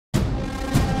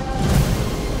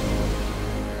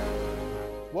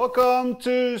Welcome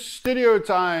to Studio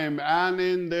Time, and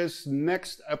in this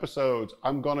next episode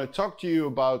I'm gonna talk to you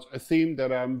about a theme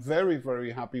that I'm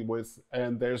very happy with,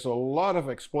 and there's a lot of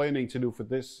explaining to do for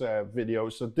this video.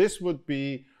 So this would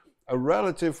be a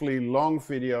relatively long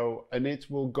video, and it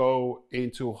will go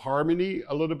into harmony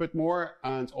a little bit more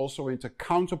and also into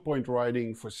counterpoint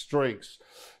writing for strings.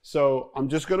 So I'm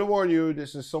just gonna warn you,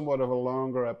 this is somewhat of a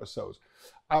longer episode.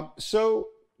 So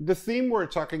the theme we're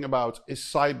talking about is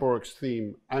CYBORG'S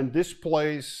theme, and this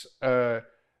plays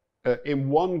in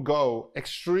one go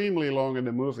extremely long in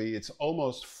the movie. It's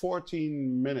almost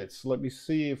 14 minutes. Let me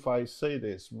see if I say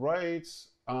this right.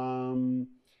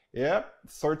 Yeah,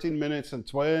 13 minutes and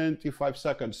 25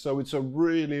 seconds. So it's a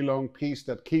really long piece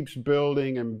that keeps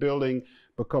building and building,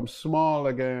 becomes small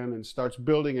again and starts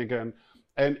building again.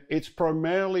 And it's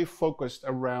primarily focused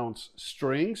around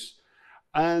strings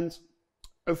and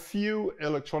a few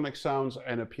electronic sounds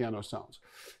and a piano sound.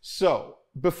 So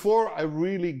before I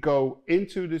really go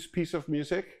into this piece of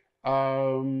music,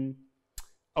 I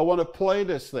want to play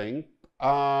this thing.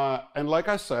 And like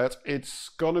I said, it's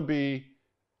going to be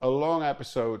a long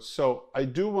episode. So I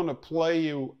do want to play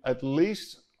you at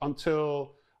least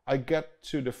until I get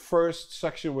to the first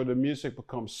section where the music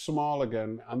becomes small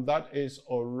again. And that is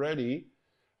already,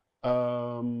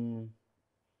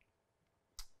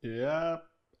 yeah,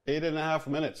 8.5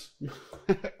 minutes.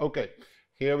 Okay,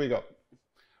 here we go.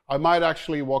 I might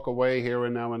actually walk away here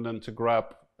and now and then to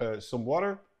grab some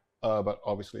water, but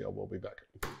obviously I will be back.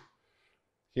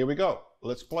 Here we go.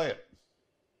 Let's play it.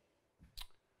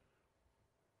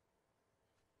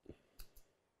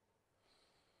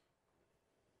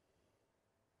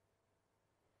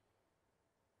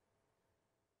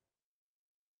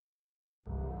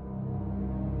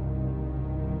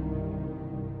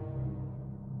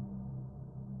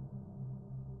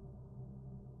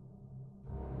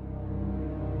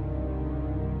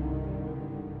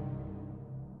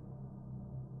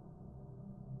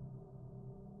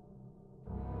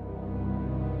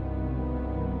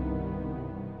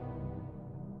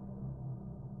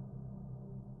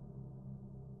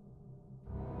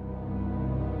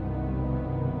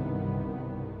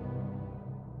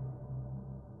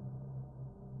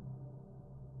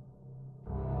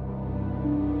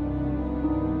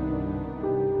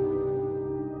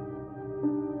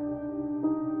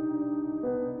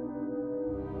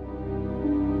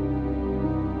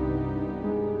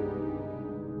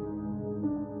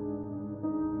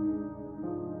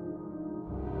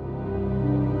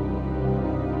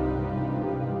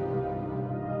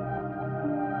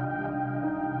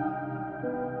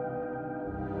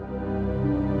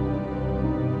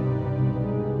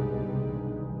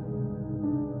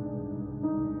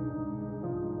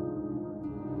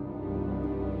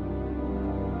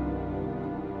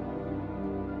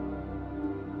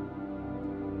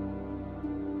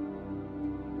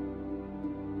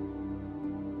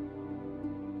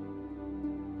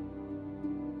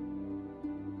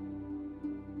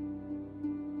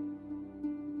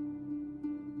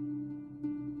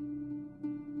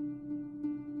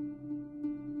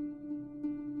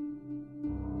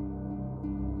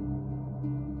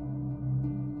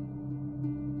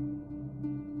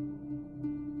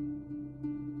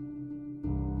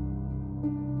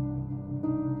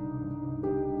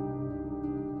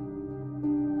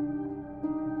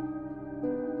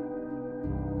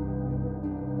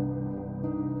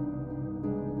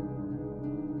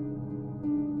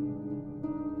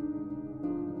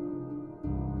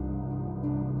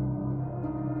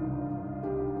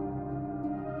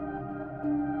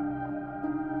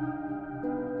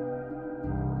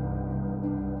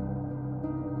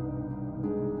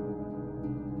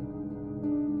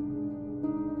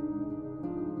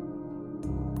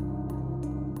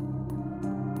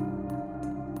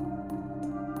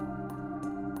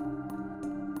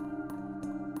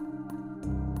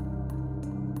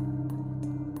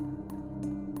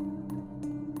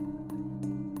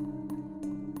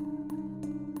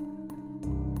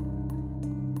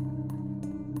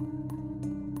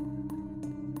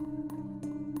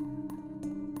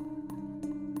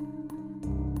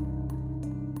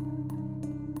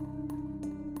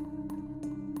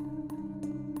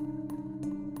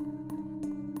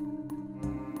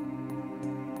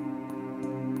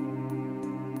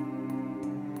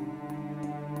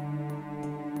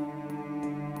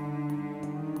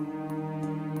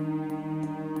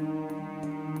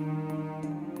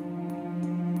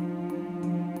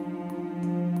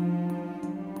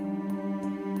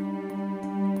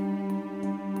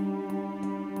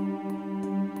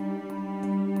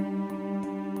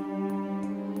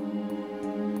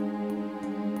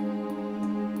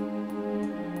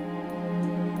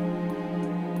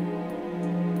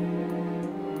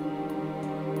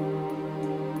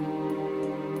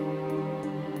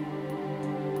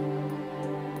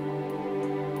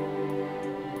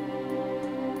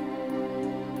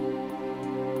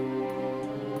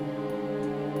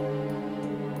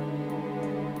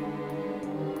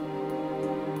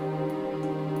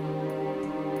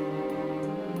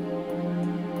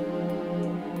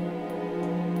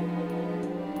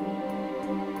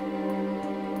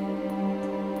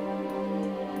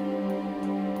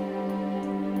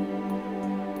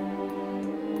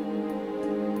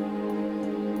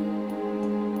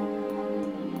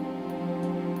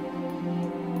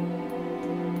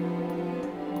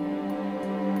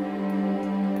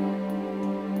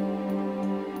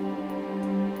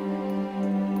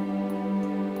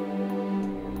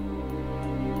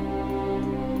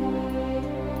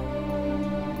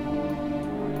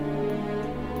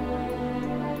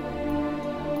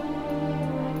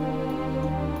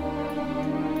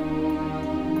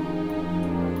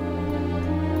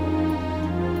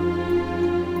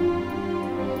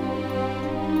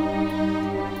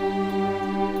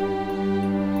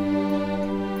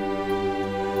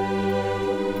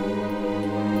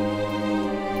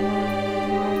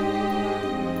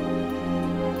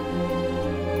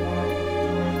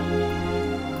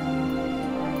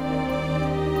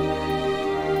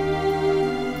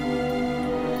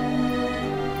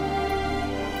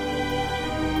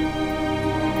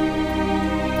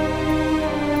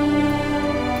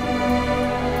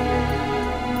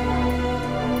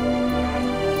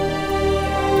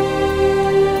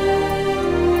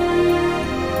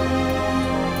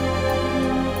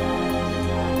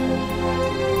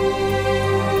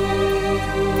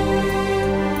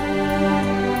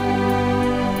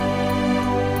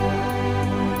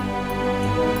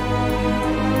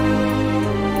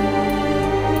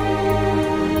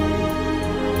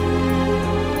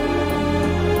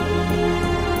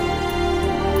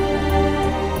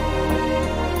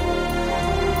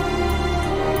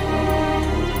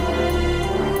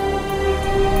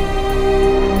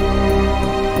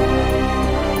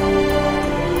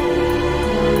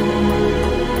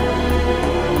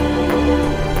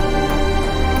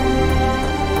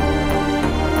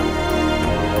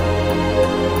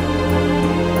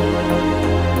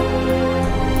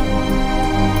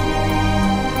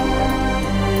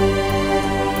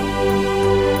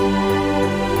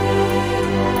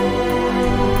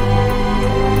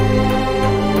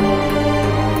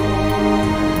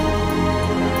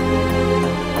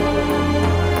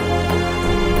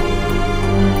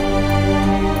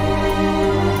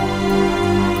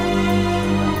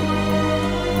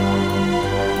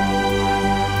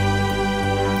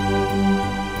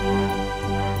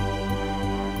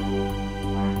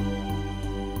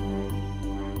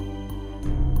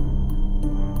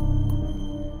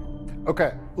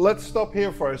 Okay, let's stop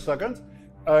here for a second.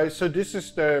 So this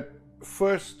is the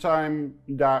first time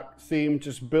that theme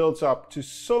just builds up to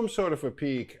some sort of a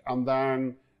peak, and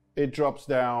then it drops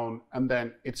down, and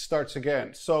then it starts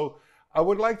again. So I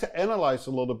would like to analyze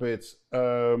a little bit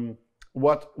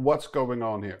what's going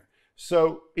on here.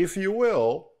 So if you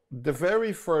will, the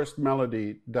very first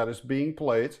melody that is being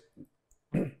played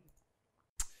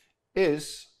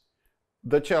is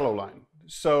the cello line.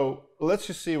 So let's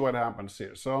just see what happens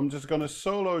here. So I'm just going to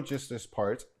solo just this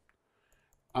part,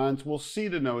 and we'll see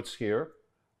the notes here.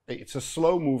 It's a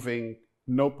slow moving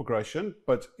note progression,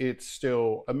 but it's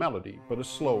still a melody, but a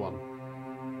slow one.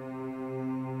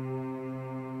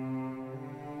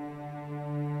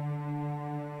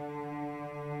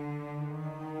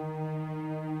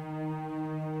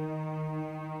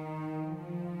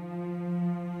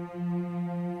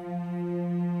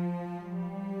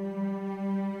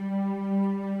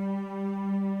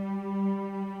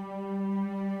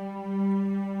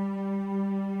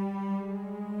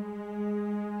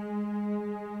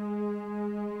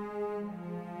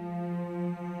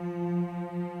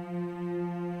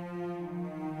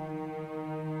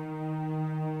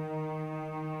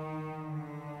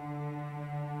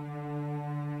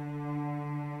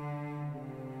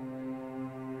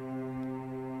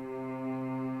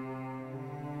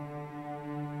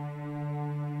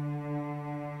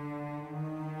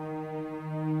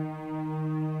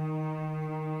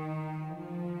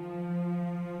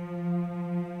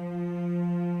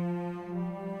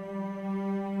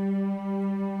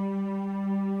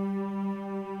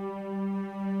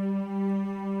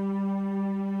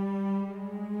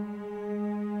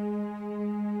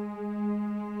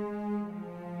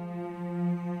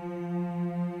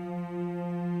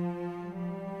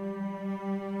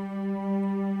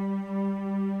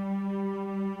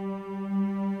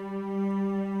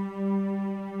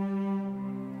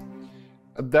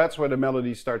 That's where the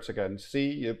melody starts again.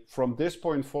 See, from this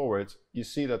point forward, you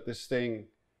see that this thing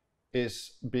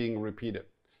is being repeated.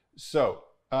 So,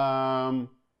 and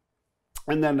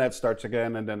then that starts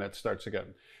again, and then it starts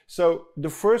again. So the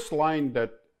first line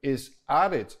that is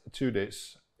added to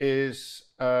this is,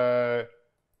 I'll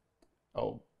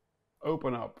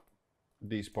open up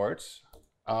these parts,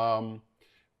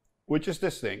 which is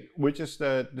this thing, which is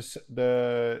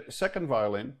the second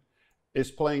violin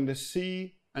is playing the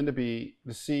C and the B,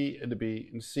 the C and the B,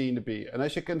 and the C and the B. And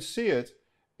as you can see it,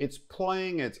 it's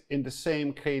playing it in the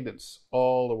same cadence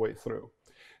all the way through.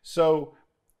 So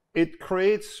it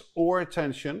creates or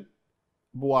tension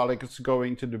while it's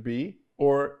going to the B,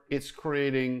 or it's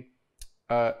creating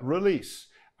release.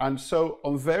 And so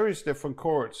on various different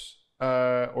chords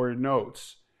or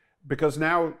notes, because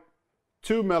now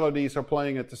two melodies are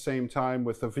playing at the same time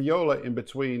with the viola in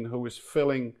between who is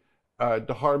filling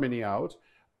the harmony out.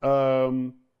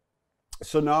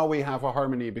 So now we have a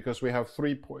harmony because we have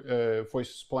three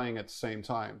voices playing at the same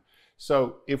time.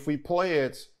 So if we play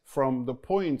it from the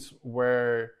point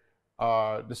where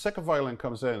the second violin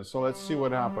comes in, so let's see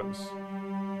what happens.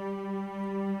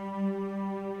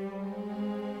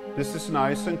 This is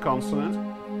nice and consonant.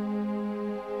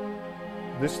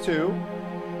 This too.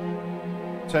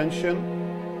 Tension,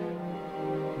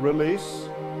 release,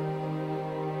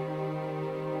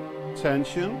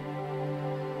 tension,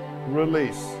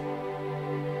 release.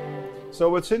 So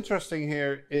what's interesting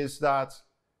here is that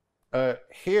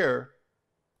here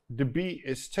the B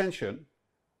is tension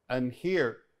and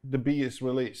here the B is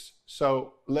release.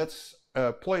 So let's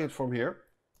play it from here.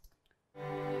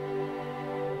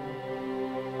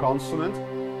 Consonant,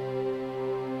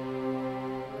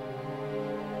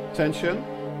 tension,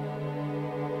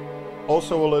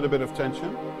 also a little bit of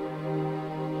tension,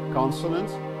 consonant,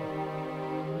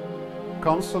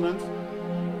 consonant,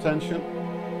 tension,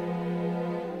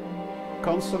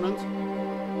 consonant,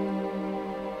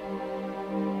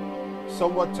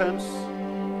 somewhat tense,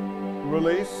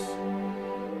 release,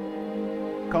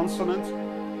 consonant,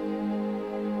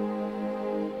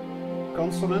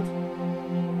 consonant,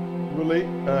 release,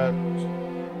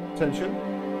 tension,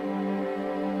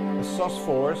 a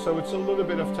sus4, so it's a little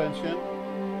bit of tension,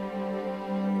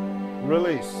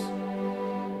 release.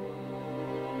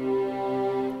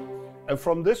 And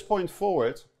from this point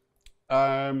forward,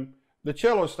 the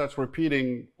cello starts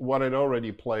repeating what it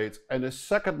already played, and the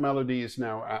second melody is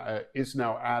now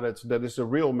added. That is a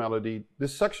real melody.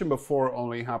 This section before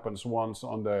only happens once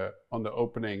on the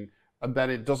opening, and then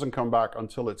it doesn't come back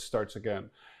until it starts again.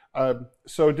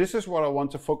 So this is what I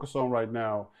want to focus on right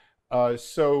now. I'm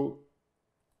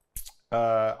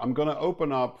going to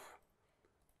open up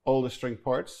all the string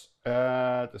parts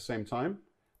at the same time,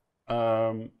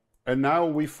 and now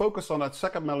we focus on that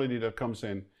second melody that comes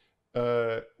in.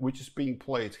 which is being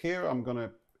played here. I'm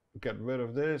gonna get rid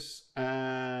of this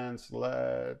and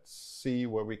let's see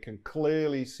where we can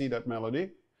clearly see that melody.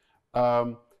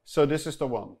 So this is the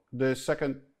one, the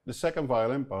second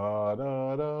violin.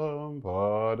 Ba-da-dum,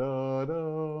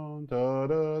 ba-da-dum,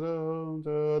 da-da-dum,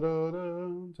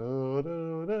 da-da-dum,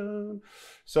 da-da-dum.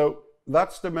 So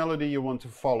that's the melody you want to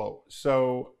follow.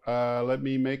 So let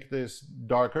me make this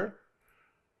darker.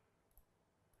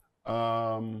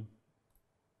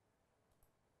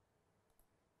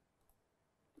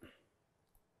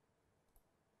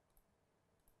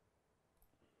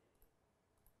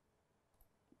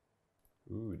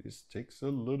 Ooh, this takes a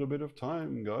little bit of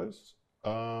time, guys.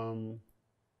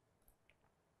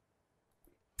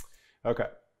 Okay,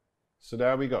 so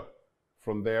there we go.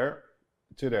 From there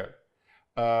to there.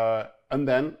 And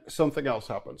then something else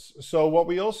happens. So what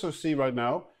we also see right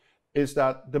now is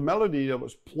that the melody that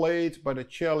was played by the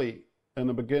cello in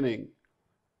the beginning,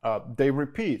 they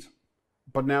repeat,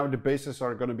 but now the basses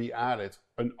are going to be added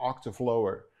an octave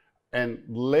lower. And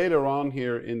later on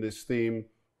here in this theme,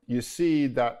 you see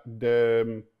that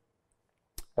the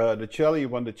cello,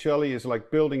 when the cello is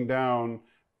like building down,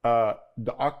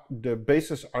 the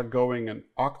basses are going an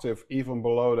octave even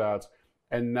below that,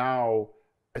 and now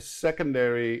a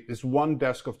secondary, this one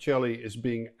desk of cello is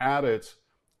being added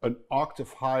an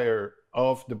octave higher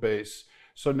of the bass.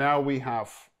 So now we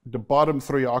have the bottom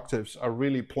 3 octaves are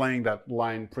really playing that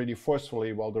line pretty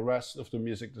forcefully while the rest of the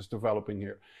music is developing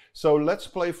here. So let's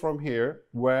play from here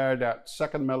where that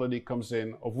second melody comes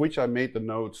in, of which I made the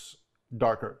notes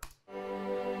darker.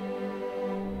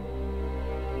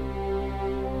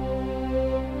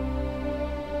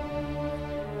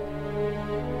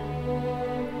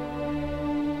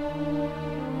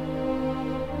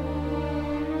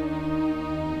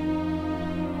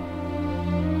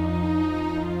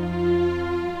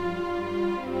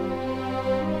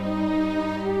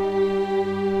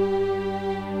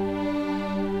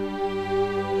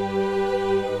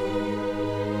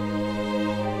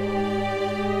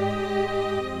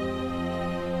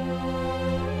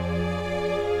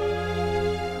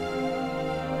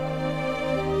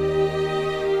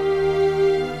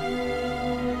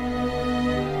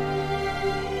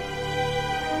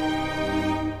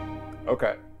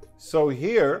 Okay, so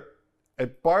here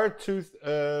at bar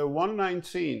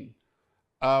 119,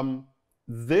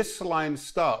 this line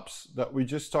stops that we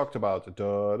just talked about.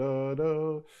 Da, da,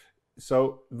 da.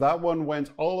 So that one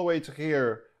went all the way to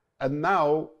here, and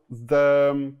now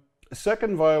the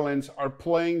second violins are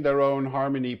playing their own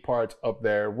harmony part up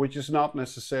there, which is not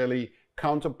necessarily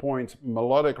counterpoint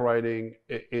melodic writing.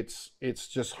 It's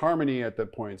just harmony at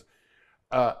that point.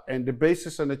 And the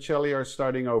basses and the cello are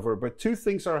starting over. But 2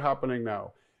 things are happening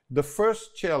now. The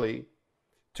first cello,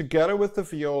 together with the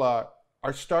viola,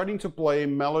 are starting to play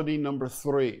melody number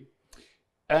 3.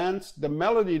 And the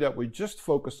melody that we just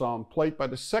focused on, played by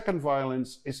the second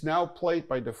violins, is now played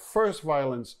by the first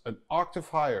violins an octave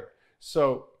higher.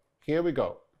 So here we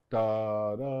go.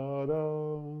 Da da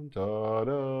da da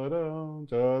da da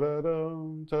da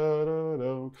da da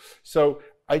da. So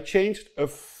I changed a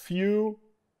few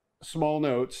small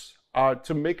notes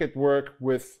to make it work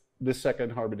with the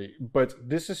second harmony, but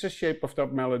this is the shape of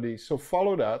that melody, so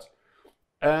follow that.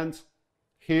 And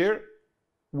here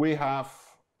we have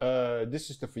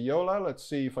this is the viola. Let's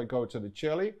see if I go to the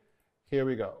cello. Here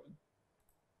we go.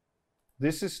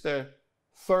 This is the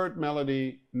third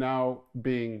melody now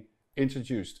being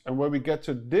introduced, and when we get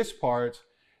to this part,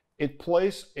 it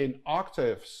plays in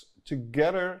octaves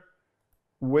together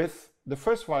with the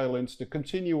first violins, the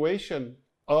continuation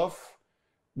of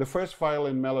the first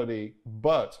violin melody,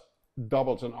 but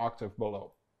doubled an octave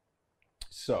below.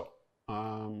 So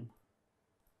I'm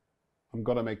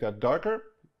gonna make that darker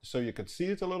so you can see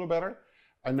it a little better.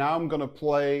 And now I'm gonna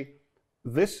play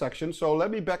this section. So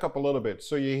let me back up a little bit.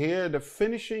 So you hear the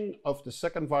finishing of the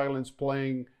second violins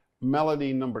playing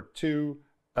melody number 2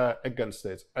 against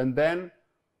it. And then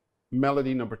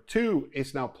melody number 2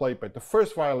 is now played by the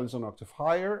first violins an octave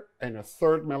higher, and a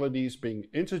third melody is being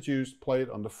introduced, played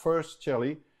on the first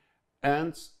cello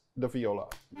and the viola.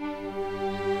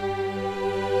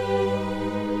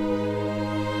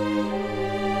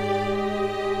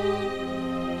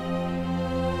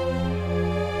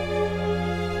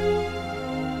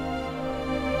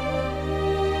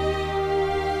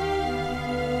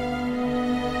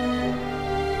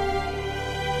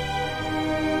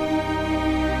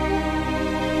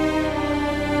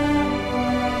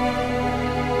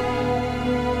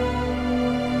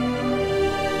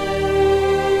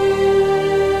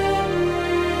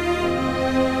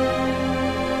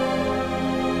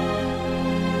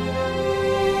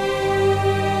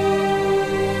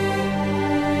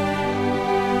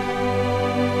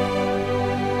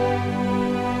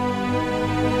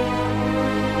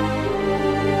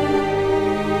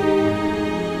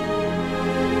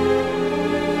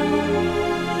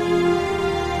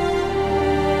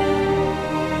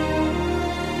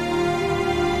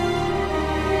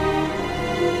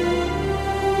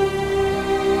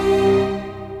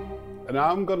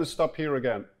 I'm going to stop here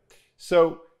again.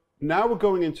 So now we're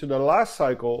going into the last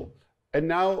cycle, and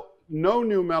now no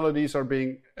new melodies are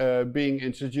being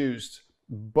introduced,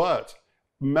 but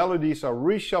melodies are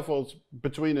reshuffled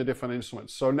between the different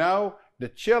instruments. So now the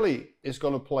cello is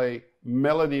going to play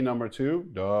melody number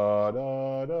 2. Da,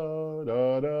 da, da,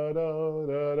 da, da,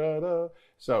 da, da, da.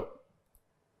 So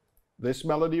this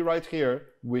melody right here,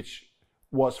 which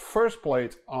was first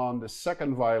played on the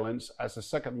second violins as a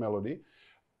second melody,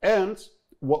 and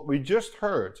what we just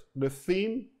heard, the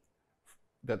theme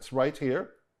that's right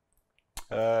here,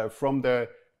 from the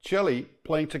cello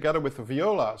playing together with the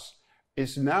violas,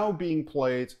 is now being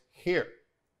played here.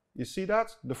 You see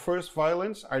that? The first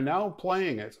violins are now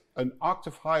playing it an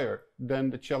octave higher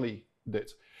than the cello did.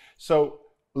 So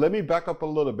let me back up a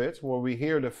little bit, where we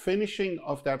hear the finishing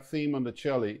of that theme on the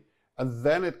cello, and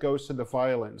then it goes to the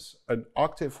violins, an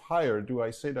octave higher. Do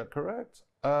I say that correct?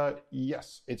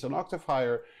 Yes, it's an octave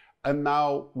higher. And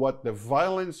now what the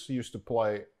violins used to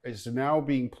play is now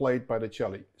being played by the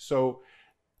cello. So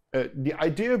the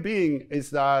idea being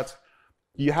is that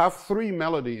you have 3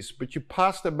 melodies, but you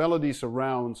pass the melodies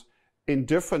around in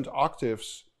different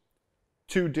octaves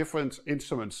to different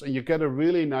instruments, and you get a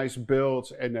really nice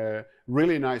build and a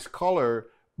really nice color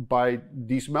by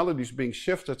these melodies being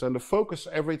shifted, and the focus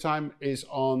every time is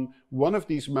on one of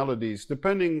these melodies,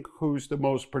 depending who's the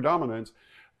most predominant.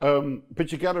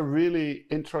 But you get a really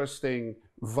interesting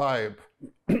vibe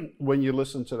when you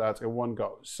listen to that in one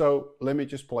go. So let me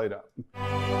just play that.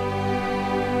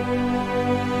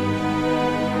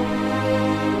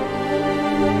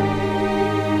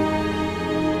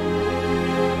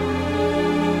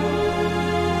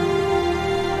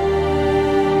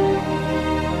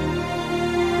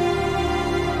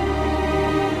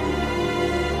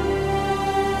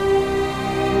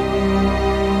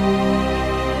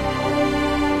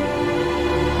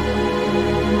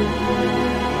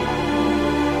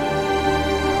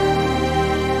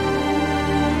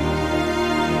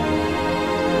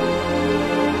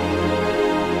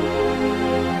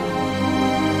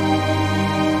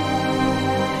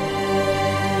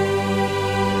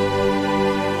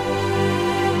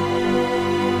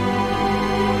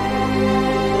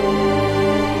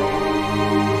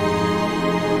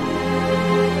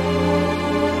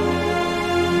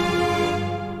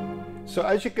 So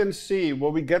as you can see,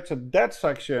 when we get to that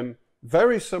section,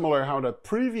 very similar how that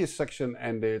previous section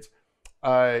ended,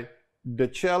 the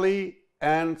cello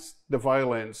and the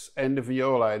violins and the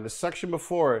viola in the section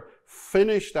before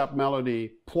finished that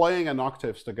melody playing in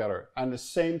octaves together. And the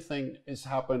same thing is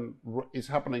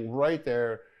happening right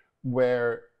there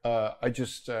where I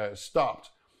just stopped.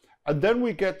 And then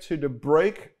we get to the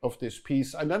break of this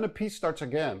piece, and then the piece starts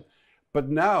again. But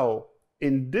now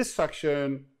in this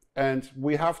section, and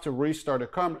we have to restart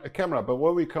a camera, but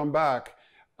when we come back,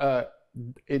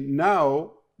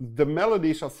 now the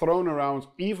melodies are thrown around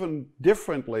even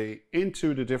differently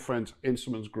into the different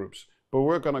instruments groups. But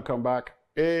we're gonna come back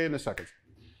in a second.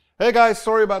 Hey guys,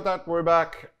 sorry about that, we're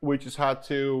back. We just had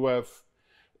to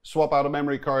swap out a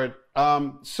memory card.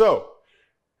 So,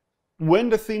 when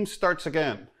the theme starts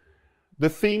again, the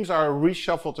themes are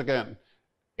reshuffled again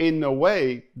in a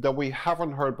way that we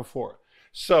haven't heard before.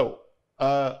 So,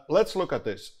 let's look at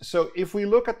this. So if we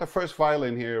look at the first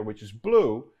violin here, which is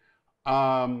blue,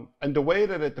 and the way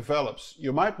that it develops,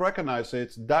 you might recognize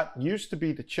it. That used to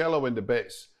be the cello and the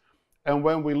bass. And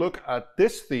when we look at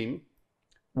this theme,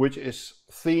 which is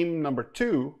theme number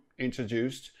 2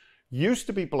 introduced, used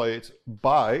to be played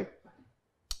by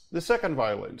the second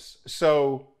violins.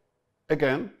 So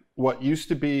again, what used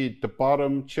to be the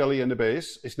bottom cello and the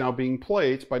bass is now being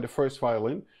played by the first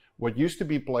violin. What used to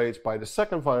be played by the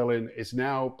second violin is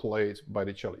now played by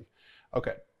the cello.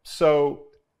 Okay, so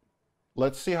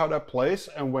let's see how that plays,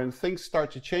 and when things start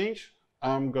to change,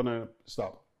 I'm gonna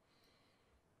stop.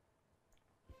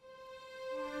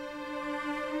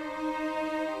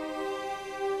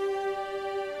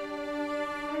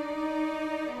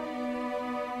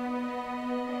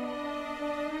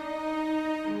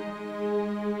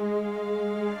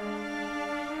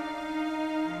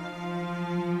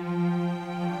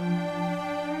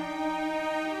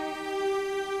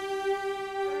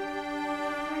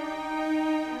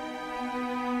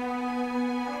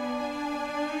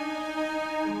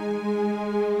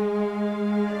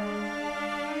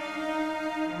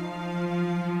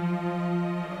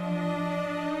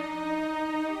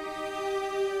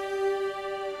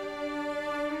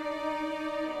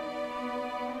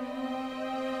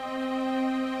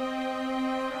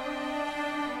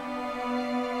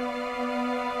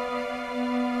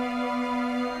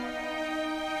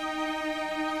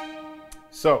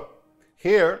 So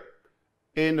here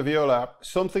in the viola,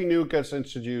 something new gets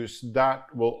introduced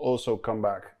that will also come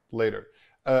back later.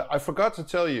 I forgot to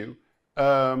tell you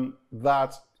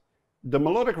that the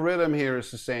melodic rhythm here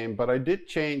is the same, but I did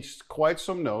change quite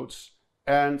some notes,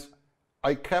 and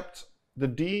I kept the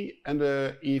D and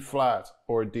the E flat,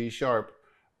 or D sharp,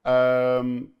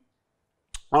 on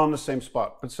the same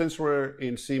spot. But since we're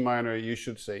in C minor, you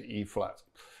should say E flat.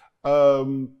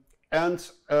 From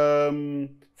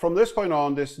this point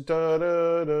on, this da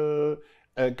da da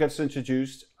gets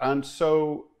introduced, and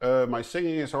so my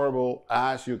singing is horrible,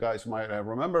 as you guys might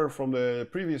remember from the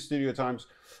previous studio times.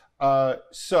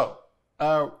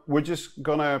 We're just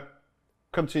gonna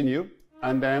continue,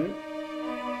 and then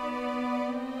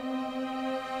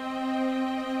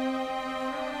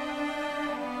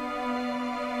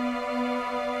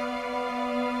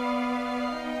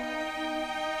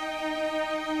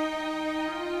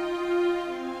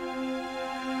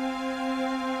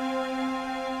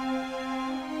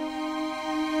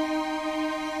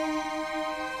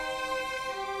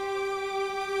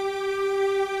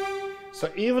so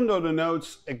even though the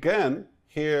notes, again,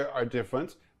 here are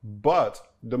different, but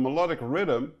the melodic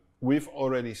rhythm we've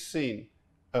already seen,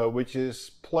 which is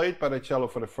played by the cello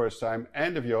for the first time,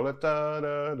 and the viola.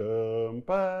 Da-da-dum,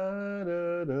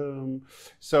 ba-da-dum.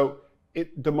 So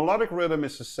the melodic rhythm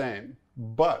is the same,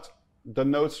 but the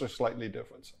notes are slightly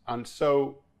different. And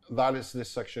so that is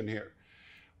this section here.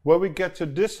 When we get to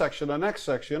this section, the next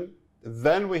section,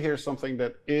 then we hear something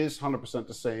that is 100%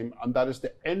 the same, and that is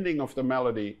the ending of the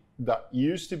melody that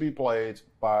used to be played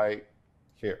by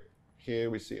here.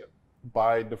 Here we see it,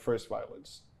 by the first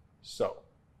violins. So,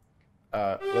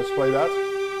 let's play that.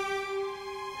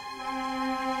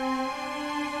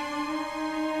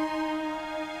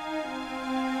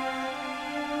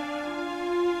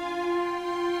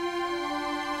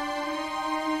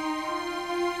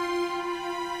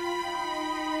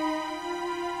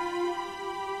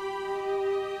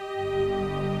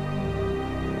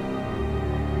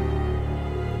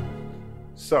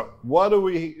 So what do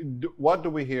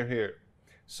we hear here?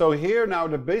 So here now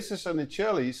the basses and the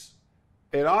cellos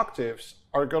in octaves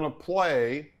are going to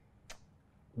play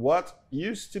what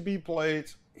used to be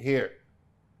played here.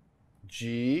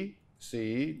 G,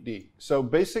 C, D. So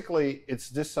basically it's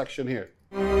this section here.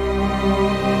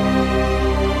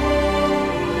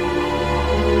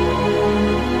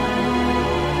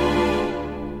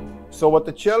 So what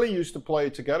the cello used to play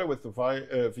together with the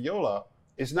viola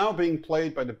is now being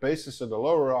played by the basses in the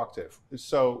lower octave.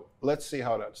 So let's see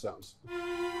how that sounds.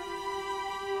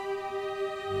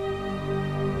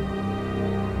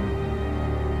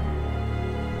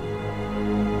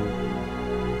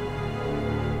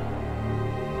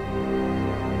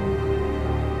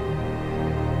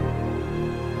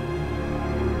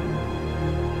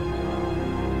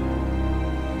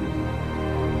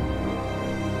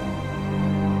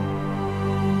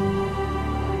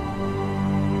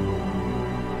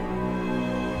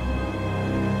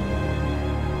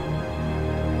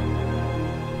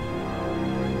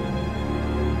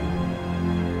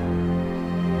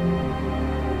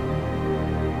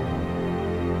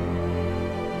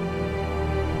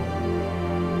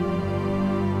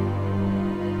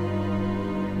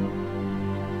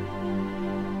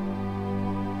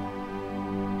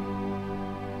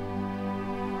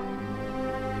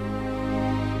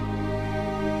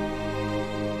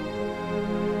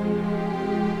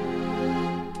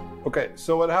 Okay,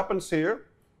 so what happens here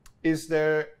is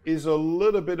there is a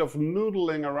little bit of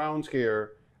noodling around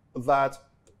here that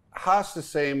has the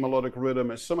same melodic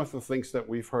rhythm as some of the things that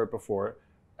we've heard before,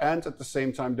 and at the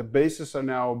same time the basses are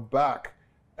now back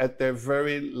at their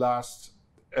very last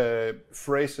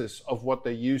phrases of what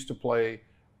they used to play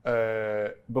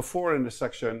before in the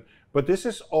section, but this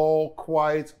is all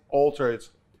quite altered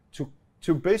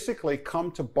to basically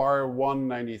come to bar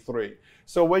 193.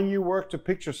 So when you work to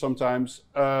picture sometimes,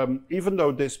 even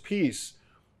though this piece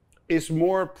is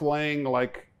more playing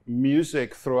like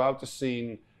music throughout the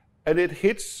scene, and it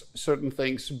hits certain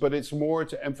things, but it's more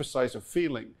to emphasize a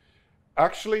feeling.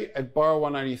 Actually, at bar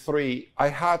 193, I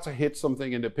had to hit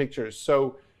something in the picture.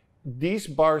 So these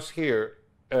bars here,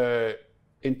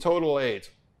 in total 8,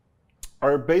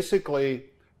 are basically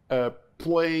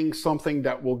playing something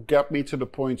that will get me to the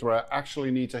point where I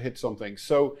actually need to hit something.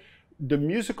 So the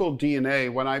musical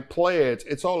DNA, when I play it,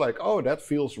 it's all like, oh, that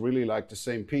feels really like the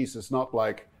same piece. It's not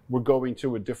like we're going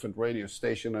to a different radio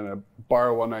station and at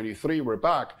bar 193 we're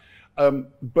back.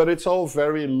 But it's all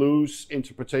very loose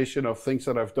interpretation of things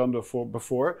that I've done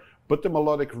before. But the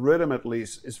melodic rhythm, at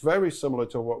least, is very similar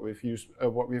to what we've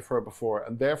heard before,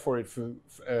 and therefore it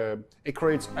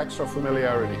creates extra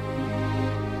familiarity.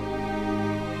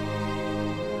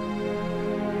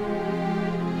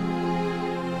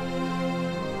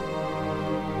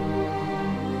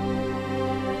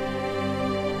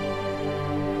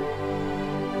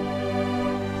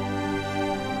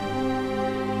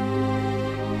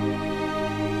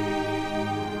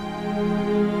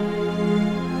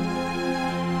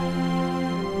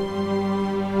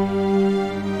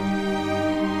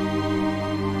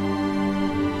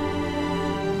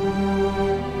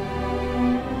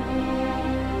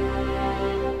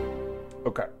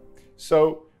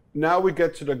 So now we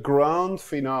get to the grand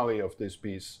finale of this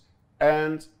piece,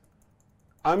 and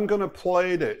I'm gonna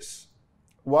play this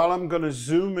while I'm gonna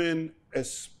zoom in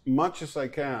as much as I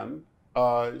can,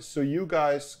 so you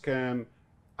guys can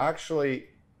actually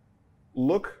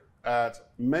look at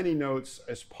many notes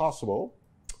as possible.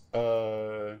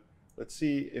 Let's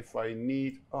see if I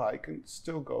need, I can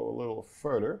still go a little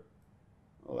further.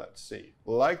 Let's see,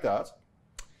 like that.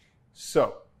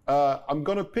 So I'm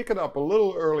gonna pick it up a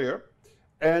little earlier,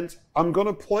 and I'm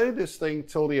gonna play this thing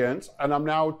till the end, and I'm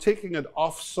now taking it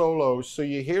off solo so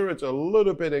you hear it a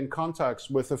little bit in context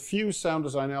with a few sound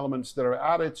design elements that are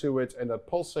added to it and that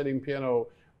pulsating piano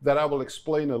that I will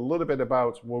explain a little bit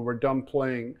about when we're done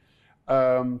playing,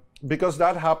 because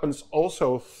that happens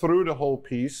also through the whole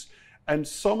piece. And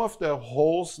some of the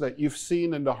holes that you've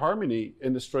seen in the harmony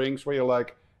in the strings where you're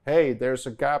like, hey, there's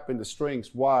a gap in the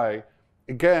strings, why?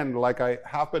 Again, like I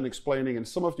have been explaining in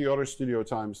some of the other studio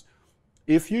times,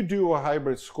 if you do a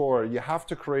hybrid score, you have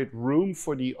to create room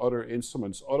for the other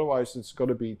instruments. Otherwise, it's going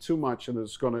to be too much and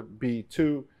it's going to be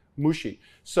too mushy.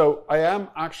 So I am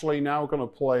actually now going to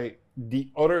play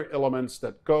the other elements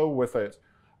that go with it.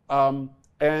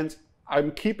 And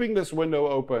I'm keeping this window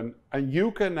open, and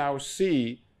you can now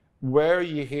see where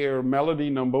you hear melody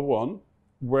number 1,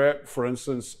 where, for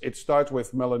instance, it starts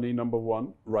with melody number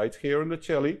 1 right here in the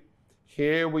cello.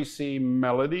 Here we see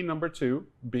melody number 2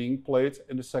 being played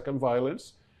in the second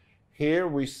violins. Here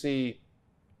we see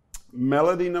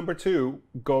melody number 2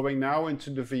 going now into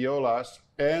the violas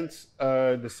and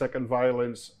the second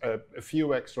violins, a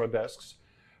few extra desks.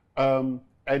 And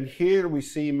here we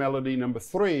see melody number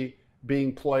 3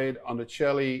 being played on the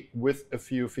cello with a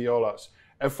few violas.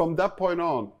 And from that point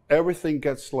on, everything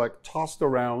gets like tossed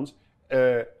around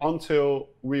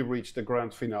until we reach the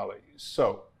grand finale.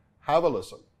 So have a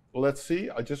listen. Let's see.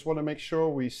 I just want to make sure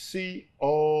we see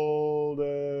all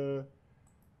the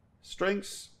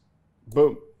strings.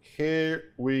 Boom.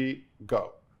 Here we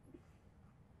go.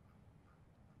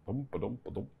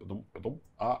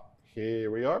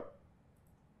 Here we are.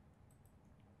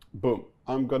 Boom.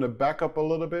 I'm going to back up a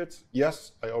little bit.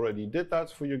 Yes, I already did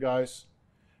that for you guys.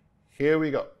 Here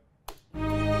we go.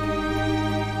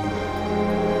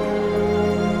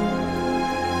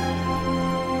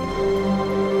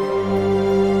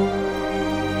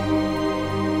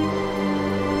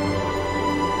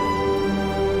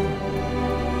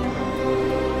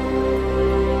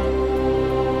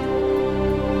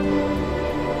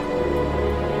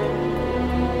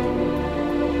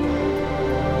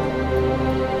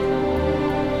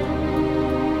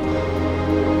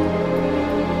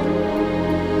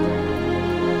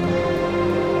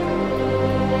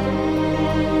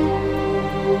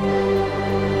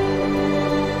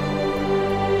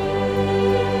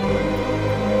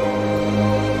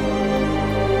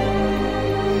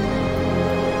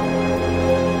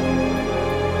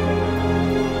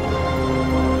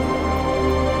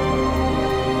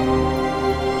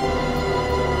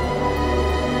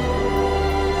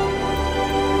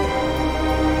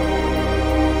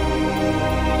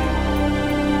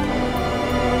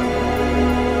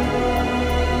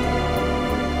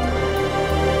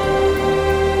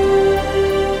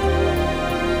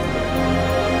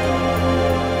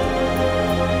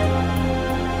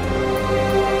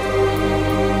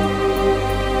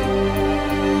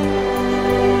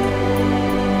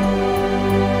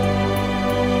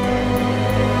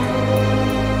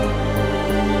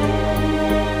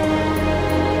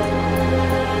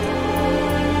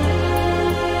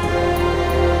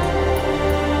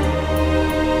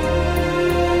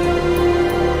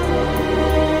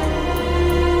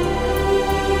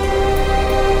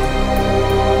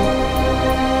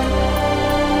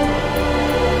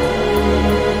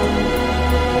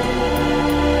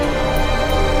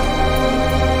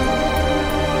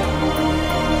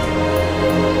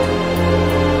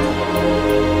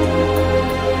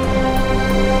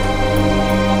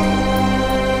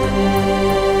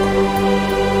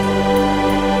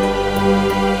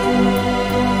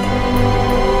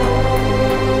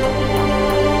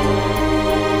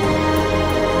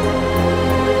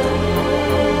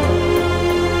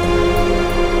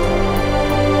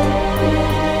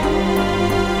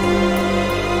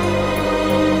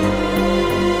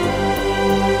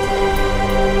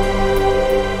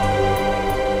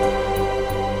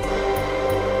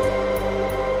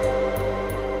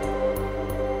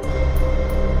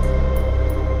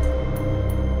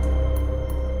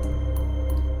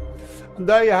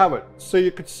 There you have it. So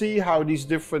you could see how these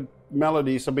different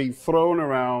melodies are being thrown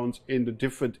around in the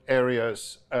different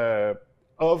areas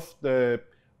of the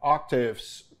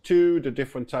octaves to the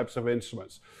different types of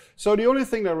instruments. So the only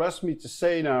thing that rests me to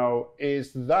say now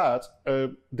is that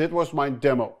that was my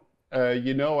demo.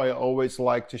 You know, I always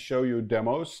like to show you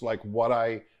demos, like what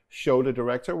I show the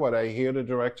director, what I hear the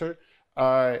director,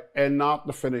 and not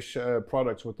the finished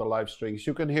products with the live strings.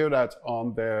 You can hear that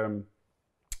on the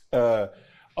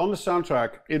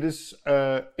soundtrack.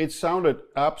 It sounded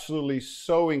absolutely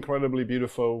so incredibly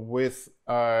beautiful with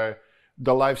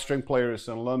the live string players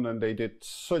in London. They did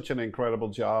such an incredible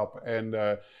job, and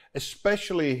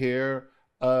especially here,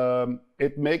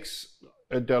 it makes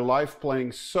the live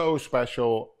playing so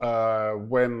special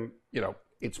when, you know,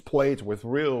 it's played with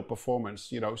real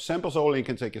performance. You know, samples only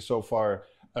can take you so far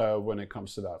when it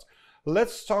comes to that.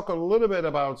 Let's talk a little bit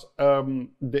about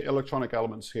the electronic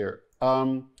elements here.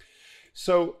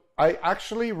 So I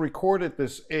actually recorded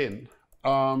this in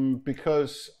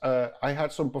because I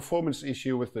had some performance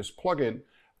issue with this plugin,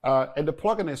 and the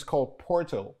plugin is called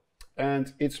Portal,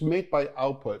 and it's made by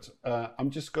Output. I'm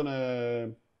just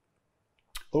gonna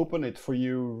open it for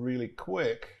you really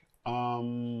quick.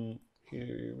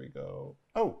 Here we go.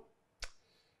 Oh,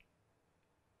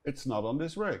 it's not on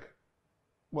this rig.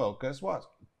 Well, guess what?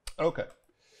 Okay,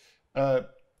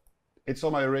 it's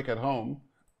on my rig at home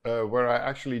where I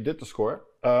actually did the score.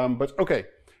 But okay,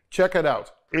 check it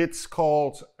out. It's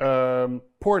called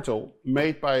Portal,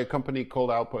 made by a company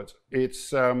called Output.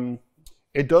 It's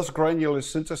it does granular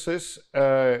synthesis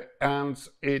and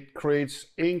it creates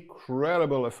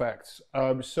incredible effects.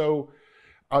 So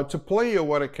to play you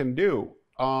what it can do,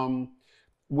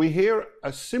 we hear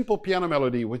a simple piano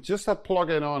melody with just that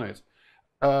plug-in on it,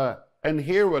 and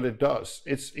hear what it does.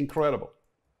 It's incredible.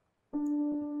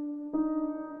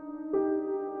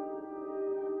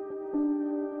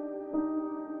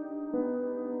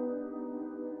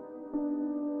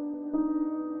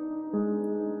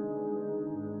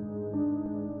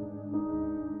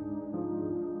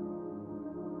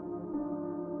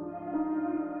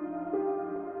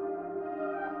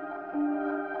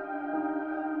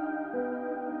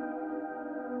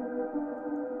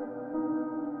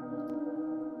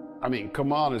 I mean,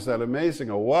 come on, is that amazing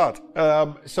or what?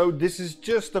 So this is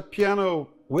just a piano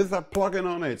with that plugin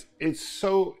on it. It's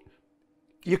so,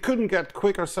 you couldn't get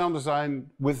quicker sound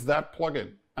design with that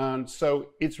plugin. And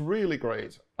so it's really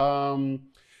great.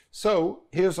 So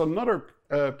here's another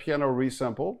piano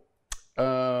resample.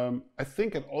 I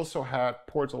think it also had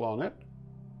Portal on it.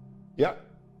 Yeah.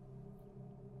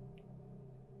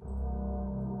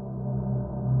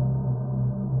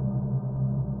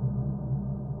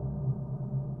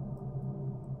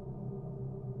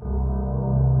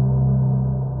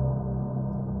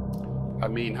 I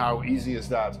mean, how easy is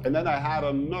that? And then I had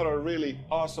another really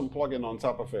awesome plugin on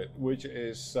top of it, which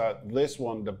is this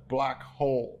one, the Black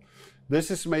Hole.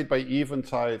 This is made by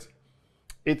Eventide.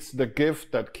 It's the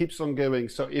gift that keeps on giving.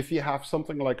 So if you have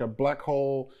something like a Black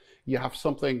Hole, you have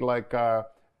something like a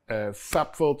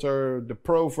Fab Filter, the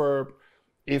Proverb,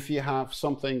 if you have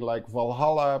something like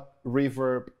Valhalla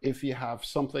Reverb, if you have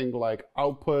something like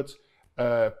Output,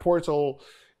 Portal,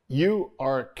 you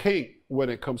are king when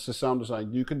it comes to sound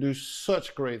design. You can do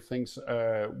such great things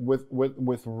with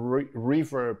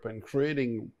reverb and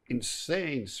creating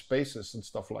insane spaces and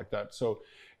stuff like that. So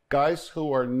guys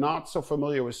who are not so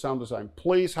familiar with sound design,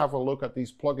 please have a look at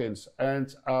these plugins.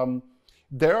 And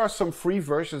there are some free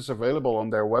versions available on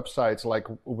their websites, like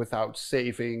without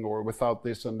saving or without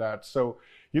this and that. So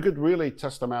you could really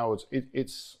test them out.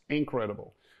 It's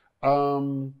incredible.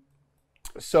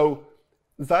 So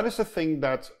that is a thing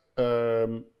that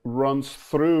runs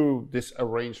through this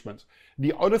arrangement.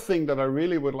 The other thing that I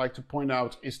really would like to point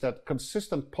out is that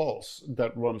consistent pulse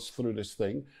that runs through this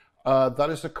thing. That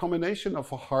is a combination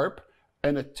of a harp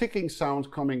and a ticking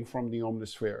sound coming from the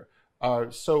omnisphere.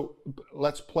 So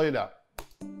let's play that.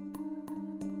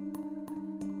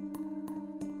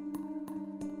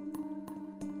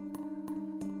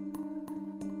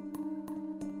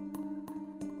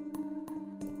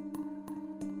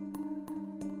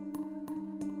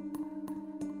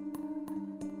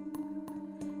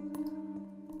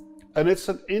 And it's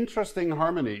an interesting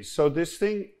harmony. So this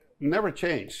thing never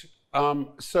changed.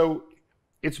 So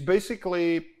it's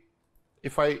basically,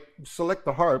 if I select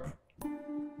the harp,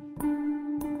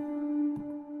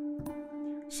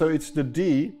 so it's the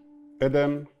D, and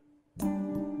then,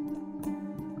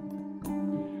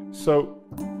 so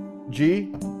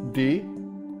G, D,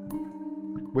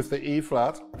 with the E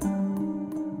flat,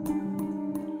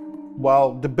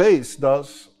 while the bass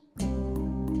does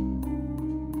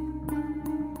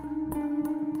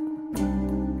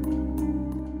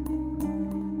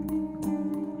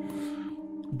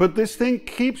but this thing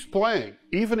keeps playing.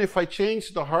 Even if I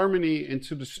change the harmony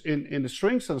into the in the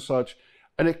strings and such,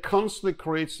 And it constantly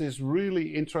creates this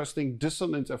really interesting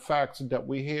dissonant effect that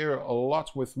we hear a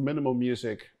lot with minimal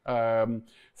music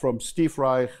from Steve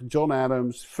Reich, John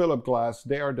Adams, Philip Glass.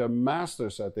 They are the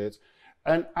masters at it.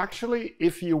 And actually,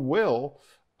 if you will,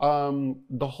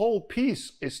 the whole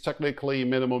piece is technically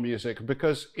minimal music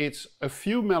because it's a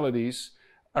few melodies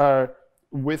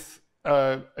with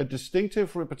a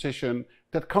distinctive repetition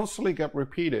that constantly get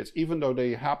repeated, even though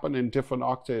they happen in different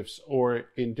octaves or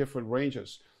in different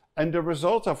ranges. And the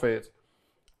result of it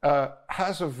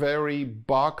has a very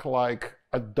Bach-like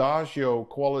adagio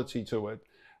quality to it.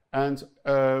 And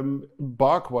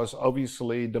Bach was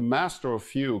obviously the master of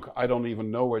fugue. I don't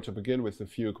even know where to begin with the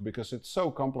fugue because it's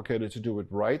so complicated to do it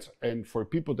right. And for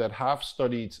people that have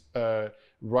studied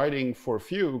writing for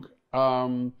fugue,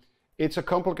 it's a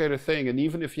complicated thing. And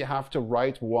even if you have to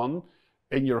write one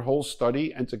in your whole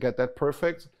study and to get that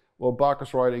perfect, well, Bach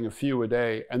is writing a few a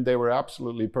day and they were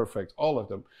absolutely perfect, all of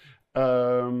them.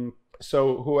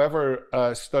 So whoever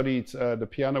studied the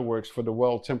piano works for the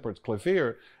well-tempered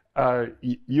clavier,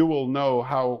 you will know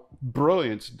how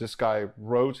brilliant this guy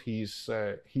wrote his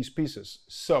pieces.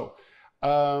 So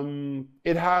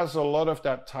it has a lot of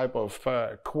that type of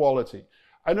quality.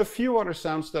 And a few other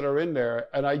sounds that are in there,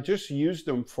 and I just use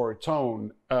them for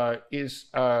tone, is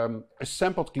a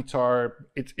sampled guitar.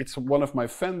 It's one of my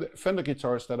Fender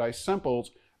guitars that I sampled,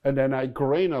 and then I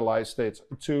granualized it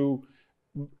to...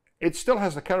 It still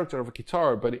has the character of a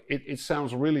guitar, but it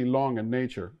sounds really long in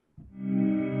nature.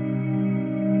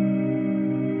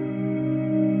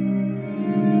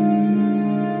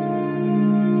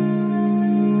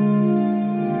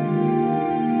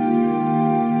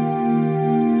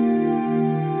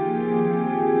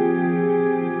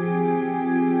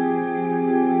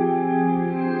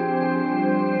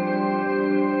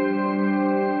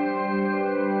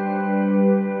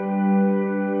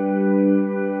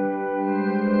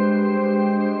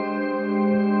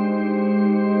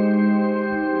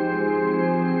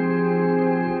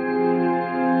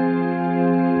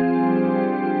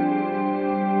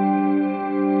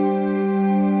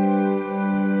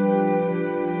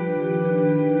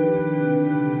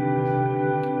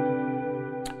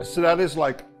 So that is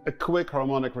like a quick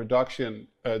harmonic reduction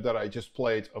that I just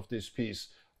played of this piece.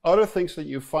 Other things that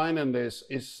you find in this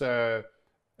is a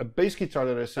bass guitar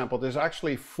that I sampled. There's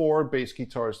actually 4 bass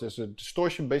guitars. There's a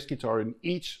distortion bass guitar in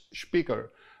each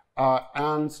speaker.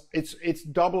 And it's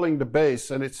doubling the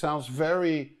bass, and it sounds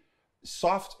very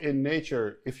soft in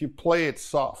nature if you play it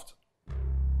soft.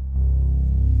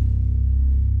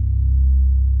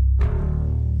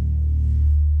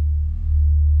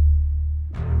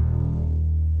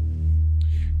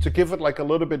 To give it like a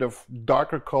little bit of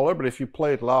darker color, but if you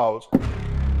play it loud,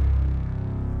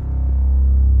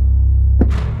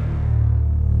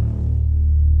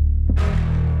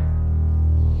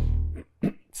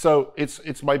 so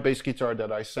it's my bass guitar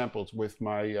that I sampled with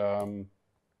my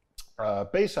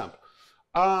bass amp,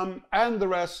 and the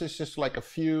rest is just like a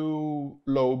few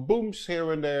low booms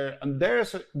here and there. And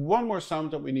there's one more sound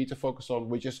that we need to focus on,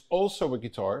 which is also a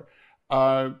guitar,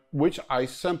 which I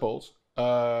sampled.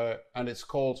 And it's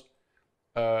called,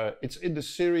 it's in the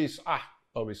series,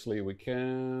 obviously we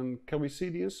can we see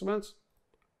the instruments?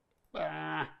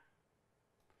 Let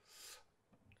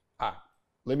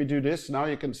me do this, now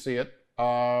you can see it.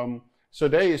 So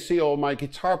there you see all my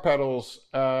guitar pedals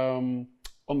on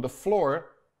the floor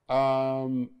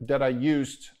that I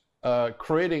used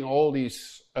creating all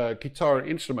these guitar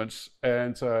instruments,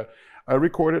 and I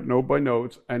recorded note by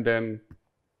note and then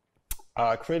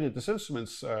created these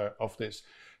instruments of this.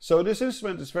 So this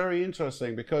instrument is very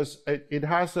interesting because it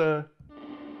has a...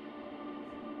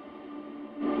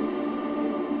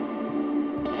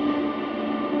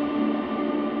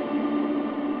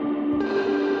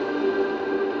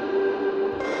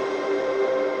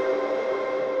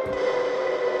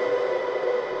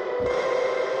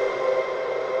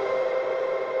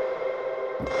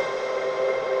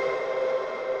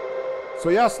 So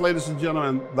yes, ladies and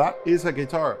gentlemen, that is a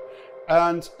guitar.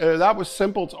 And that was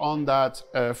sampled on that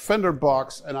Fender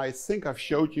box, and I think I've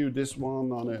showed you this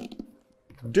one on a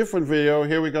different video.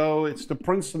 Here we go. It's the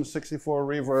Princeton 64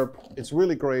 reverb. It's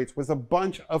really great with a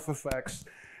bunch of effects.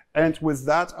 And with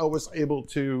that, I was able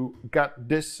to get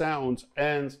this sound.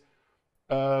 And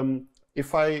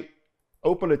if I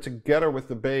open it together with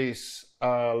the bass,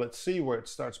 let's see where it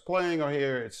starts playing. Or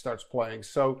here it starts playing.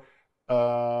 So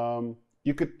I'm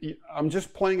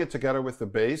just playing it together with the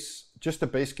bass, just the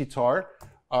bass guitar,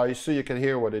 so you can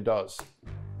hear what it does.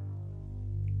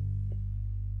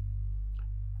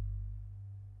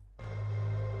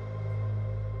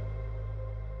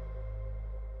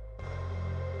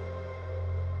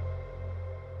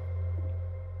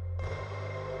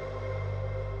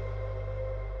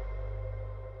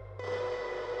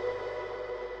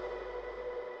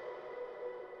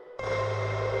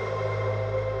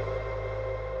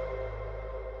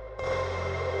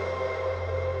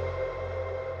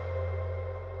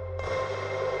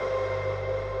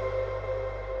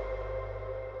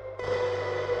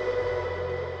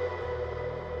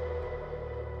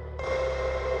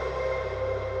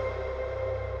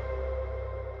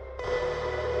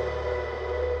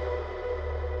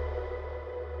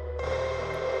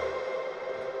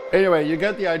 Anyway, you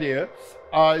get the idea.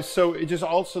 So it just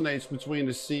alternates between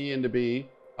the C and the B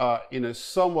in a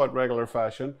somewhat regular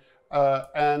fashion.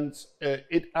 And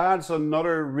it adds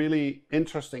another really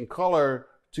interesting color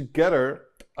together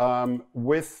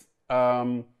with,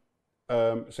 so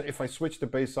if I switch the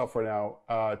bass software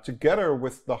now, together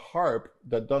with the harp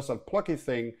that does that plucky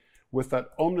thing with that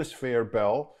omnisphere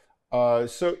bell.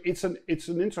 So it's an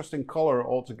interesting color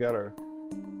altogether.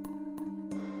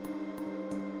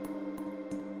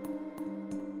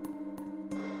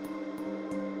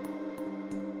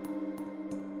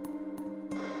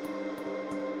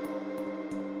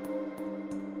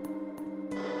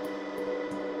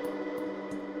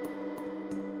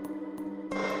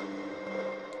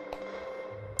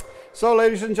 So,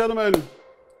 ladies and gentlemen,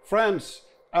 friends,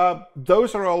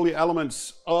 those are all the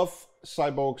elements of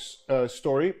CYBORG'S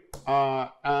story.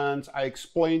 And I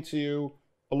explained to you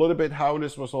a little bit how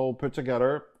this was all put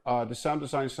together, the sound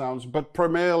design sounds, but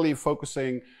primarily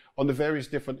focusing on the various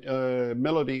different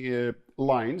melody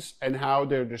lines and how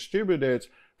they're distributed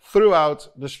throughout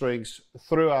the strings,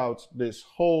 throughout this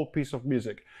whole piece of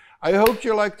music. I hope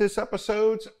you liked this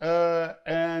episode,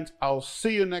 and I'll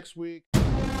see you next week.